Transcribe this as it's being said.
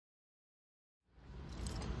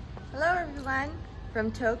everyone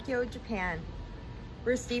from Tokyo, Japan.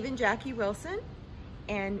 We're Steve and Jackie Wilson,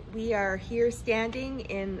 and we are here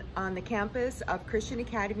standing on the campus of Christian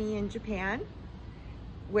Academy in Japan,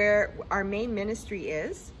 where our main ministry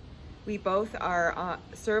is. We both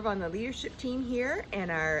serve on the leadership team here and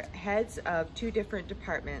are heads of two different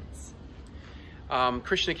departments.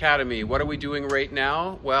 Christian Academy, what are we doing right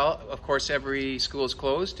now? Well, of course, every school is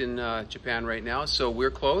closed in Japan right now, so we're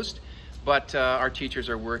closed. But our teachers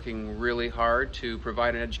are working really hard to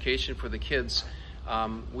provide an education for the kids.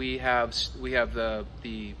 We have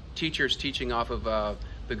the teachers teaching off of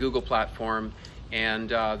the Google platform,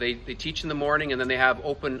 and they teach in the morning, and then they have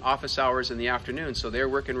open office hours in the afternoon, so they're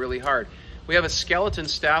working really hard. We have a skeleton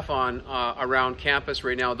staff on around campus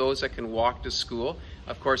right now, those that can walk to school.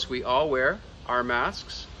 Of course, we all wear our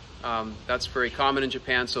masks. That's very common in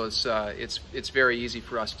Japan, so it's very easy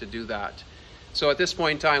for us to do that. So at this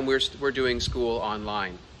point in time, we're doing school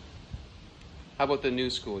online. How about the new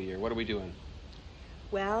school year? What are we doing?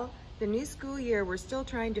 Well, the new school year, we're still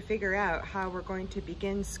trying to figure out how we're going to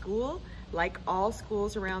begin school. Like all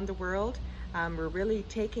schools around the world, we're really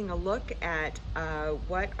taking a look at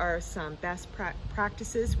what are some best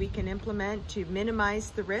practices we can implement to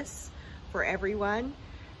minimize the risks for everyone.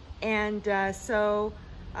 And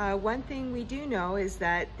one thing we do know is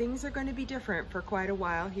that things are going to be different for quite a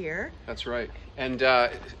while here. That's right. And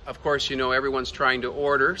of course, you know, everyone's trying to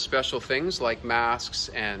order special things like masks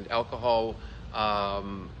and alcohol,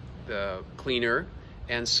 the cleaner.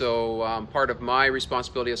 And so part of my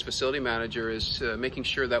responsibility as facility manager is making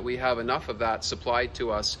sure that we have enough of that supplied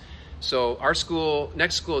to us. So our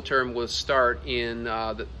next school term will start in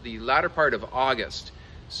the latter part of August.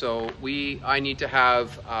 So I need to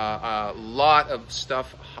have a lot of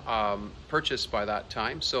stuff purchased by that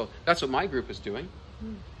time. So that's what my group is doing.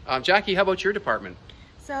 Jackie, how about your department?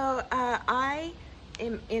 So I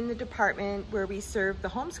am in the department where we serve the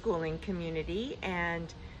homeschooling community.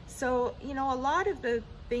 And so, you know, a lot of the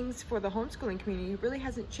things for the homeschooling community really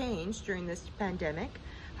hasn't changed during this pandemic.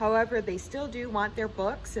 However, they still do want their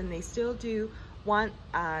books, and they still do want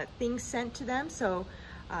things sent to them. So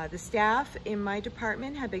the staff in my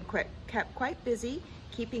department have been kept quite busy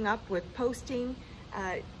keeping up with posting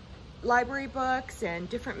library books and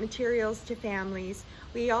different materials to families.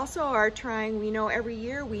 We also are trying, we know every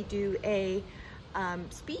year we do a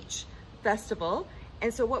speech festival.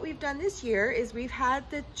 And so what we've done this year is we've had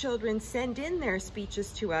the children send in their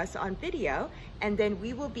speeches to us on video, and then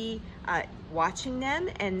we will be watching them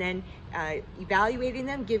and then evaluating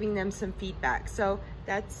them, giving them some feedback. So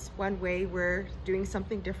that's one way we're doing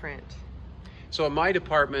something different. So in my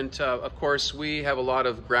department, of course, we have a lot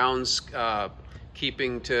of grounds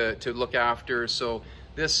keeping to look after. So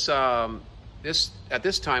at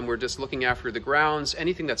this time, we're just looking after the grounds.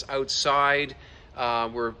 Anything that's outside,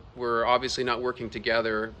 we're obviously not working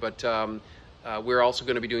together, but we're also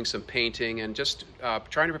going to be doing some painting and just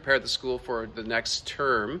trying to prepare the school for the next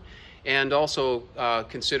term, and also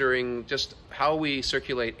considering just how we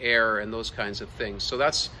circulate air and those kinds of things. So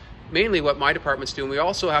that's mainly what my department's doing. We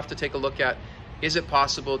also have to take a look at, is it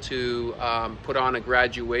possible to put on a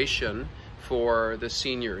graduation for the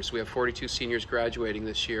seniors? We have 42 seniors graduating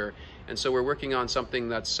this year, and so we're working on something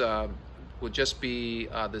that's would just be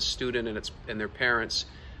the student and their parents,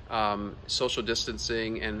 social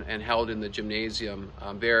distancing and held in the gymnasium.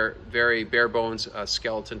 Very bare bones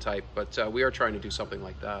skeleton type, but we are trying to do something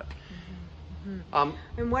like that.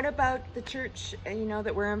 And what about the church, you know,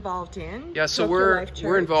 that we're involved in? Yeah, so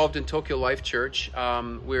we're involved in Tokyo Life Church.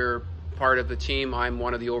 We're part of the team. I'm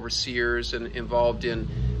one of the overseers and involved in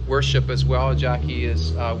worship as well. Jackie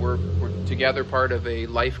is, we're together part of a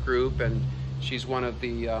life group, and she's one of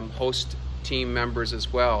the host team members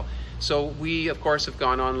as well. So we, of course, have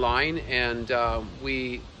gone online, and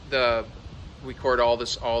we record all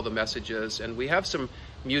the messages, and we have some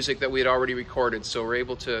music that we had already recorded, so we're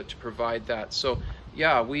able to provide that. So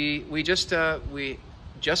yeah, we just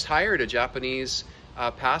hired a Japanese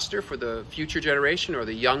pastor for the future generation, or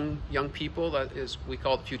the young people. That is, we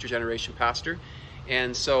call it the future generation pastor.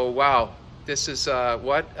 And so wow, this is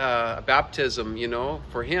a baptism, you know,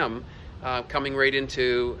 for him, coming right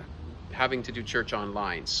into having to do church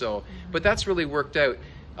online. So, but that's really worked out.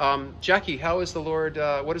 Jackie, how is the Lord,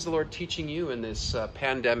 what is the Lord teaching you in this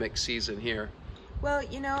pandemic season here? Well,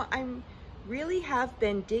 you know, I'm really have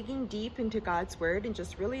been digging deep into God's Word and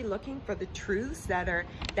just really looking for the truths that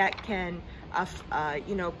can,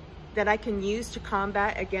 you know, that I can use to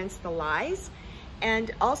combat against the lies.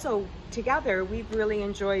 And also together, we've really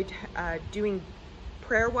enjoyed doing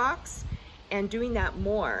prayer walks and doing that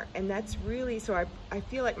more. And that's really, so I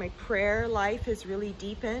feel like my prayer life has really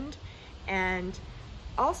deepened, and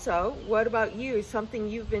Also, what about you? Something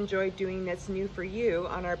you've enjoyed doing that's new for you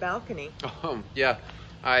on our balcony? Yeah,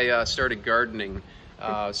 I started gardening.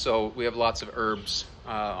 So we have lots of herbs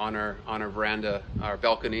on our veranda, our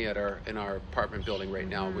balcony in our apartment building right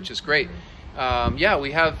now, which is great. Yeah,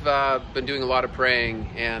 we have been doing a lot of praying,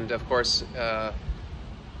 and of course,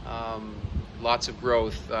 lots of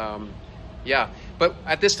growth. Yeah, but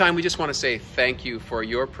at this time, we just want to say thank you for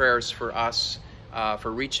your prayers for us,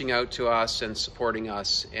 for reaching out to us and supporting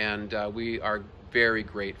us, and we are very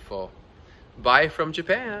grateful. Bye from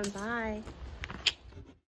Japan. Bye.